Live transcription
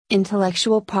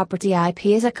Intellectual property IP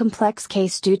is a complex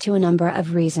case due to a number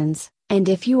of reasons, and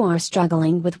if you are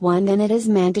struggling with one, then it is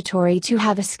mandatory to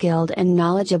have a skilled and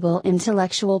knowledgeable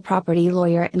intellectual property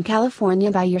lawyer in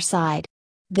California by your side.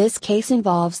 This case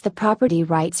involves the property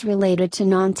rights related to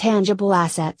non-tangible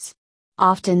assets.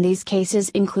 Often these cases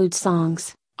include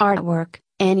songs, artwork,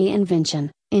 any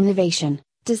invention, innovation,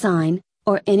 design,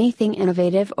 or anything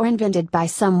innovative or invented by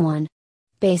someone.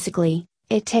 Basically,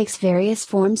 it takes various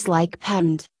forms like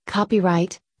patent,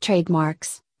 copyright,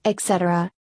 trademarks, etc.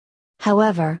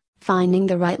 However, finding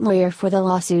the right lawyer for the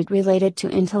lawsuit related to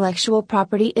intellectual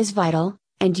property is vital,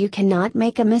 and you cannot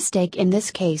make a mistake in this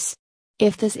case.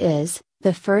 If this is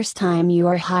the first time you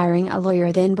are hiring a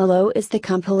lawyer, then below is the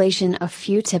compilation of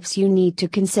few tips you need to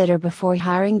consider before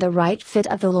hiring the right fit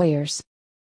of the lawyers.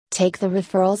 Take the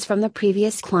referrals from the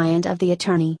previous client of the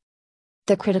attorney.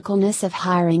 The criticalness of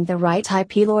hiring the right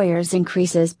IP lawyers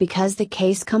increases because the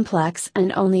case is complex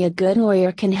and only a good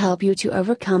lawyer can help you to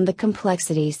overcome the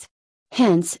complexities.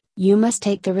 Hence, you must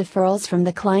take the referrals from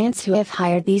the clients who have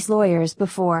hired these lawyers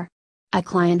before. A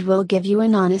client will give you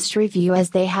an honest review as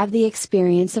they have the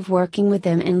experience of working with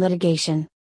them in litigation.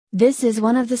 This is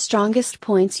one of the strongest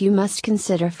points you must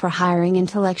consider for hiring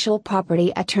intellectual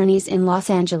property attorneys in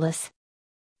Los Angeles.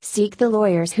 Seek the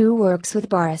lawyers who works with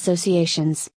bar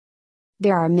associations.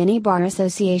 There are many bar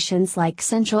associations like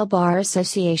Central Bar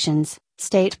Associations,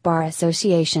 State Bar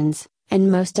Associations,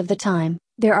 and most of the time,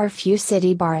 there are few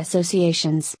city bar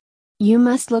associations. You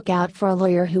must look out for a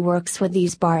lawyer who works with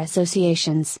these bar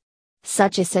associations.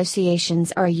 Such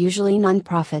associations are usually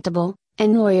non-profitable,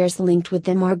 and lawyers linked with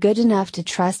them are good enough to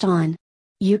trust on.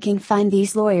 You can find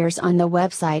these lawyers on the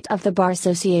website of the bar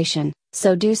association,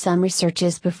 so do some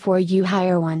researches before you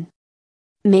hire one.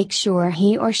 Make sure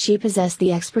he or she possess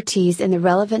the expertise in the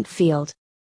relevant field.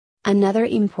 Another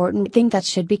important thing that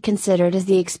should be considered is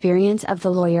the experience of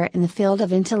the lawyer in the field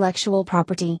of intellectual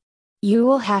property. You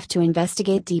will have to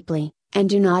investigate deeply, and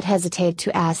do not hesitate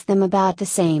to ask them about the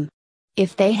same.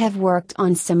 If they have worked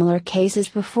on similar cases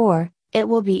before, it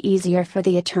will be easier for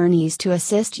the attorneys to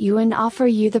assist you and offer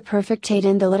you the perfect aid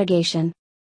in the litigation.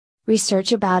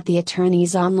 Research about the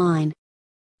attorneys online.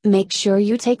 Make sure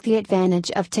you take the advantage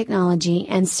of technology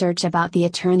and search about the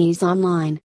attorneys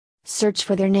online. Search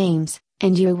for their names,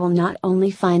 and you will not only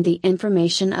find the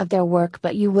information of their work,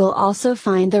 but you will also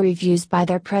find the reviews by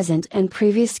their present and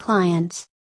previous clients.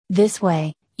 This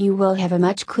way, you will have a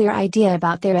much clearer idea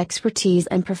about their expertise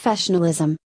and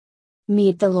professionalism.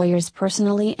 Meet the lawyers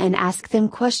personally and ask them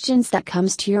questions that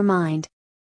comes to your mind.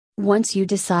 Once you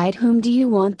decide whom do you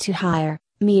want to hire,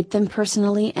 meet them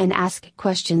personally and ask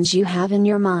questions you have in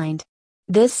your mind.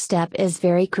 This step is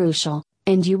very crucial,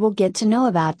 and you will get to know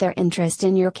about their interest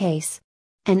in your case.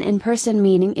 An in-person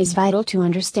meeting is vital to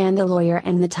understand the lawyer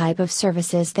and the type of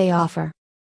services they offer.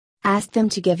 Ask them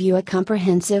to give you a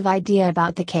comprehensive idea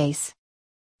about the case.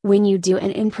 When you do an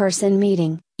in-person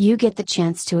meeting, you get the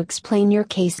chance to explain your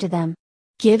case to them.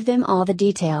 Give them all the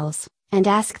details, and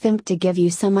ask them to give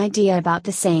you some idea about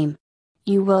the same.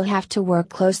 You will have to work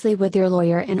closely with your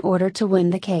lawyer in order to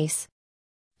win the case.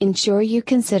 Ensure you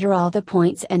consider all the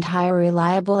points and hire a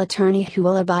reliable attorney who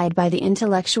will abide by the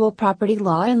intellectual property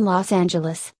law in Los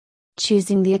Angeles.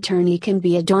 Choosing the attorney can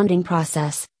be a daunting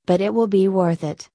process, but it will be worth it.